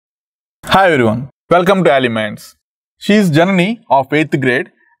Hi everyone, welcome to Elements. She is Janani of 8th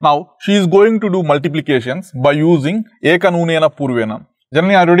grade. Now she is going to do multiplications by using Ekanyunena Purvena.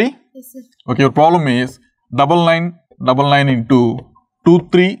 Janani, are you ready? Yes, sir. Okay, your problem is 9999 into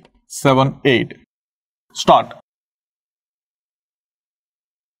 2378. Start.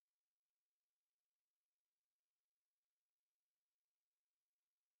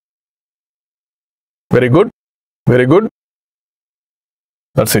 Very good. Very good.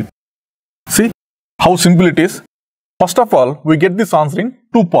 That's it. See how simple it is. First of all, we get this answer in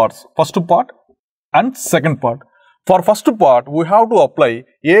two parts. First part and second part. For first part, we have to apply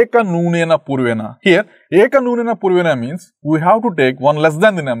Ekanyunena Purvena. Here, Ekanyunena Purvena means we have to take one less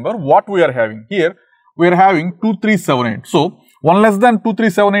than the number what we are having. Here, we are having 2378. So, 1 less than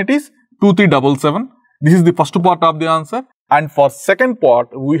 2378 is 2377. This is the first part of the answer. And for second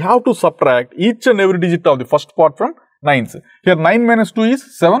part, we have to subtract each and every digit of the first part from 9s. Here, 9 minus 2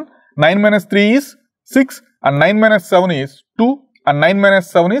 is 7, 9 minus 3 is 6, and 9 minus 7 is 2, and 9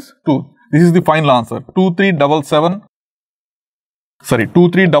 minus 7 is 2. This is the final answer.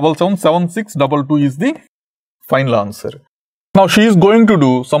 23777622 is the final answer. Now, she is going to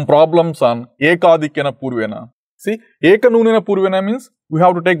do some problems on Ekadhikena Purvena. See, Ekanyunena Purvena means we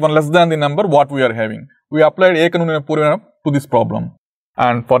have to take one less than the number what we are having. We applied Ekanyunena Purvena to this problem.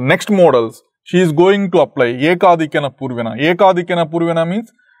 And for next models, she is going to apply Ekadhikena Purvena. Ekadhikena Purvena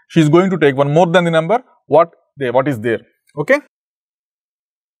means she is going to take one more than the number what is there. Okay.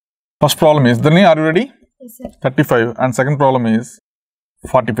 First problem is, Dani, are you ready? Yes, sir. 35, and second problem is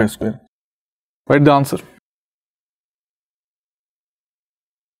 45 square. Write the answer.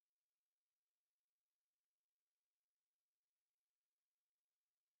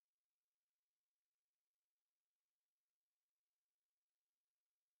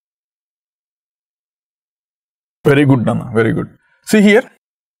 Very good, Nana. Very good. See here,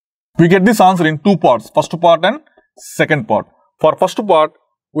 we get this answer in two parts. First part and second part. For first part,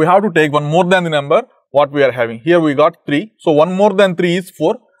 we have to take one more than the number what we are having. Here we got 3. So, 1 more than 3 is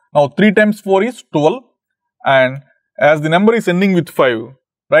 4. Now, 3 times 4 is 12. And as the number is ending with 5,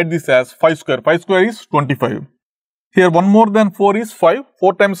 write this as 5 square. 5 square is 25. Here 1 more than 4 is 5.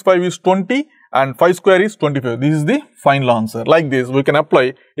 4 times 5 is 20. And 5 square is 25. This is the final answer. Like this, we can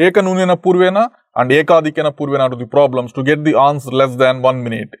apply Ekanyunena Purvena and Ekadhikena Purvena to the problems to get the answer less than 1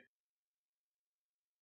 minute.